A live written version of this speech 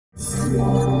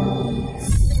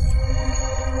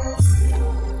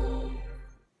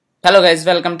Hello guys,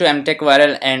 welcome to MTech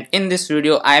Viral, and in this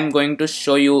video I am going to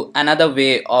show you another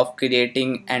way of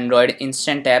creating Android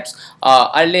instant apps.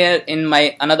 Earlier in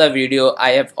my another video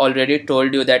I have already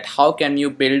told you that how can you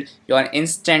build your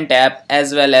instant app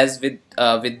as well as with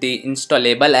the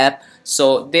installable app.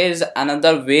 So there is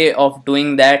another way of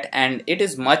doing that, and it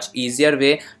is much easier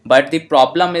way, but the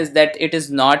problem is that it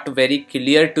is not very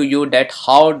clear to you that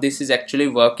how this is actually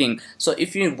working. So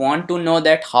if you want to know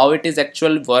that how it is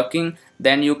actually working,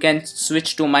 then you can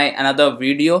switch to my another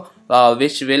video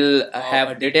which will have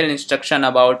a detailed instruction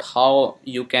about how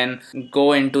you can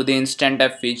go into the instant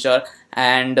app feature,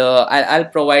 and I'll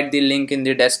provide the link in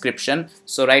the description.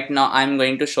 So right now I'm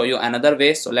going to show you another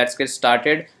way, so let's get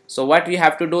started. So what we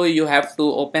have to do, you have to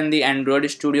open the Android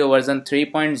Studio version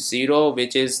 3.0,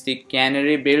 which is the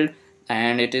Canary build,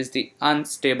 and it is the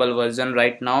unstable version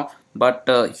right now. But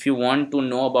if you want to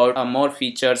know about more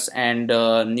features and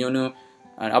new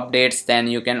updates, then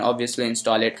you can obviously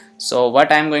install it. So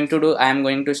what I'm going to do, I'm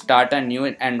going to start a new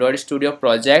Android Studio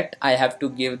project. I have to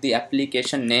give the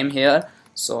application name here,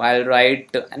 so I'll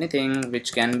write anything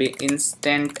which can be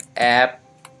instant app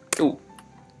 2.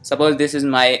 Suppose this is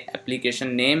my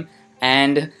application name.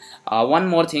 And one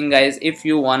more thing guys, if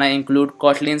you wanna include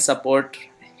Kotlin support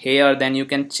here, then you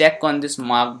can check on this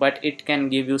mark, but it can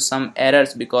give you some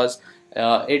errors because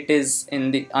it is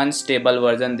in the unstable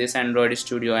version, this Android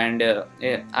Studio, and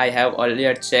I have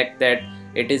earlier checked that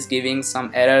it is giving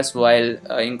some errors while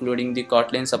including the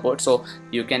Kotlin support. So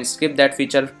you can skip that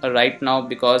feature right now,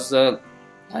 because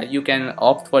you can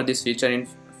opt for this feature in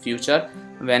future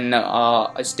when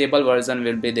a stable version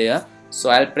will be there. So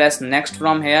I'll press next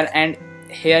from here, and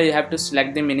here you have to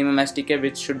select the minimum SDK,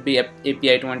 which should be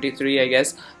API 23 I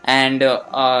guess, and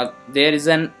there is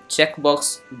a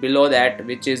checkbox below that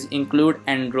which is include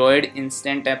Android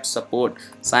instant app support.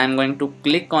 So I'm going to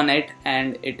click on it,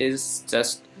 and it is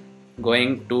just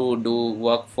going to do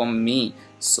work for me.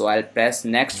 So I'll press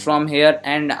next from here,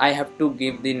 and I have to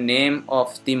give the name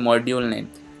of the module name.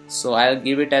 So I'll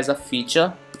give it as a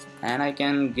feature, and I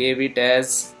can give it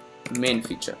as main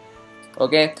feature.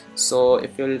 Okay, so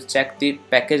if you'll check the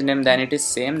package name, then it is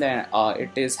same, then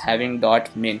it is having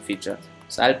 .main feature.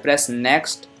 So I'll press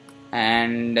next,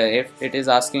 and if it is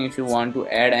asking if you want to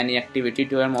add any activity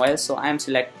to your mobile, so I'm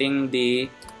selecting the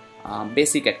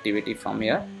basic activity from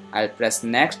here. I'll press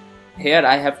next. Here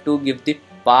I have to give the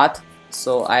path,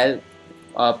 so I'll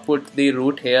put the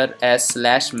root here as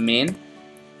 /main,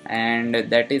 and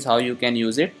that is how you can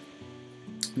use it.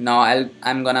 Now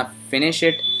I'm gonna finish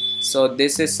it. So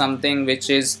this is something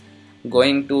which is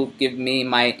going to give me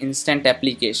my instant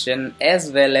application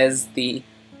as well as the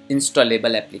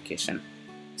installable application.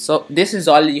 So this is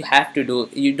all you have to do.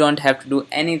 You don't have to do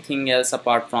anything else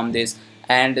apart from this,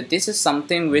 and this is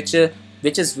something which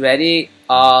is very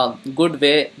good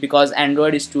way, because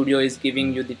Android Studio is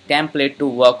giving you the template to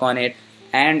work on it.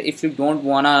 And if you don't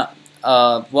wanna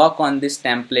work on this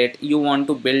template, you want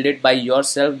to build it by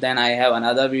yourself, then I have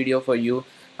another video for you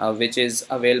which is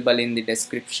available in the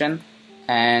description,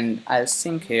 and I'll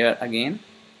sync here again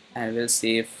and we'll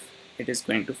see if it is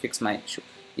going to fix my issue.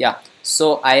 Yeah,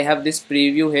 so I have this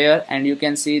preview here, and you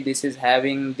can see this is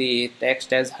having the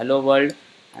text as hello world,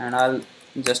 and I'll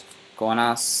just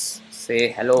gonna say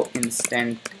hello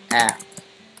instant app.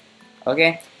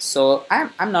 Okay, so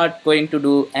I'm not going to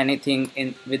do anything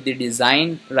with the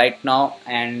design right now,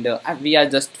 and we are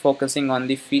just focusing on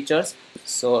the features.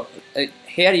 So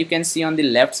here you can see on the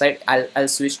left side, I'll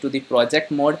switch to the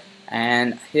project mode,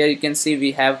 and here you can see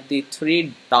we have the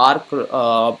three dark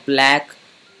black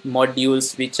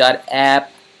modules, which are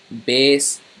app,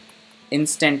 base,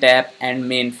 instant app, and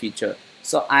main feature.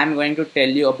 So I'm going to tell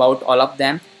you about all of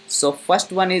them. So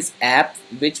first one is app,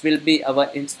 which will be our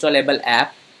installable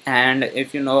app, and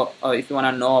if you want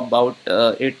to know about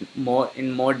it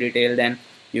in more detail, then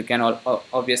you can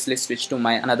obviously switch to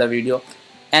my another video.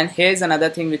 And here's another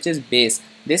thing, which is base.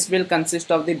 This will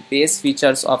consist of the base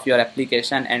features of your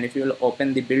application, and if you will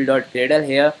open the build.gradle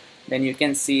here, then you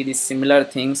can see the similar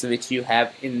things which you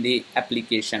have in the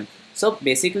application. So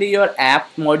basically your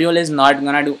app module is not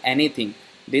gonna do anything.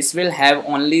 This will have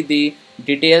only the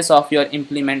details of your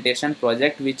implementation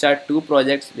project, which are two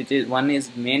projects, which is one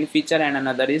is main feature and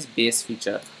another is base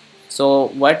feature. So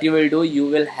what you will do, you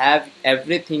will have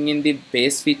everything in the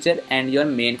base feature and your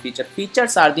main feature.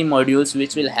 Features are the modules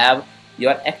which will have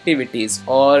your activities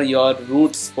or your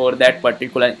routes for that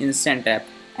particular instant app.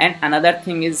 And another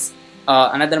thing is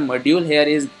another module here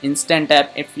is instant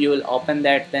app. If you will open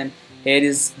that, then here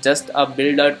is just a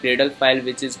build.gradle file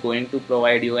which is going to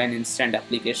provide you an instant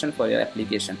application for your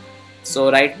application.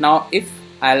 So right now if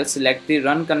I'll select the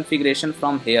run configuration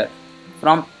from here,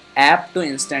 from app to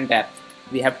instant app,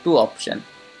 we have two options.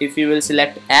 If you will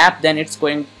select app, then it's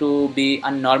going to be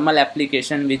a normal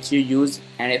application which you use,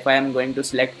 and if I am going to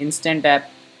select instant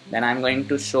app, then I'm going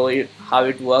to show you how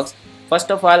it works. First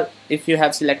of all, if you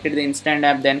have selected the instant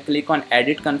app, then click on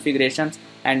edit configurations,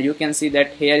 and you can see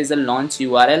that here is a launch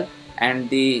URL and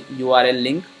the URL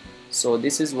link. So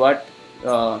this is what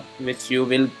which you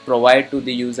will provide to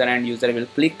the user, and user will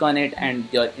click on it and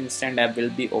your instant app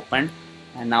will be opened.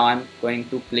 And now I'm going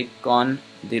to click on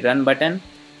the run button,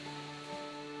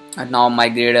 and now my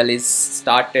Gradle is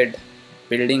started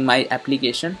building my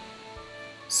application.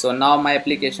 So now my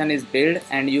application is built,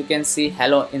 and you can see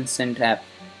hello instant app.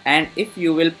 And if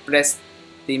you will press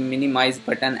the minimize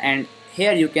button, and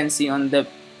here you can see on the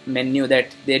menu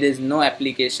that there is no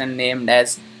application named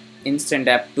as instant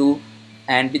app 2,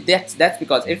 and that's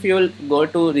because if you will go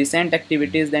to recent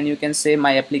activities, then you can say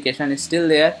my application is still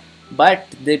there. But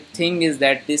the thing is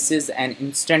that this is an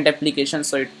instant application,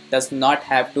 so it does not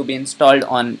have to be installed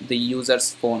on the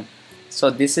user's phone. So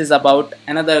this is about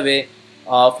another way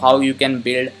of how you can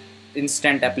build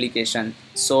instant application.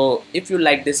 So if you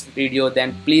like this video,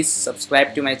 then please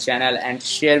subscribe to my channel and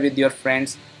share with your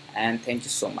friends, and thank you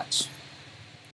so much.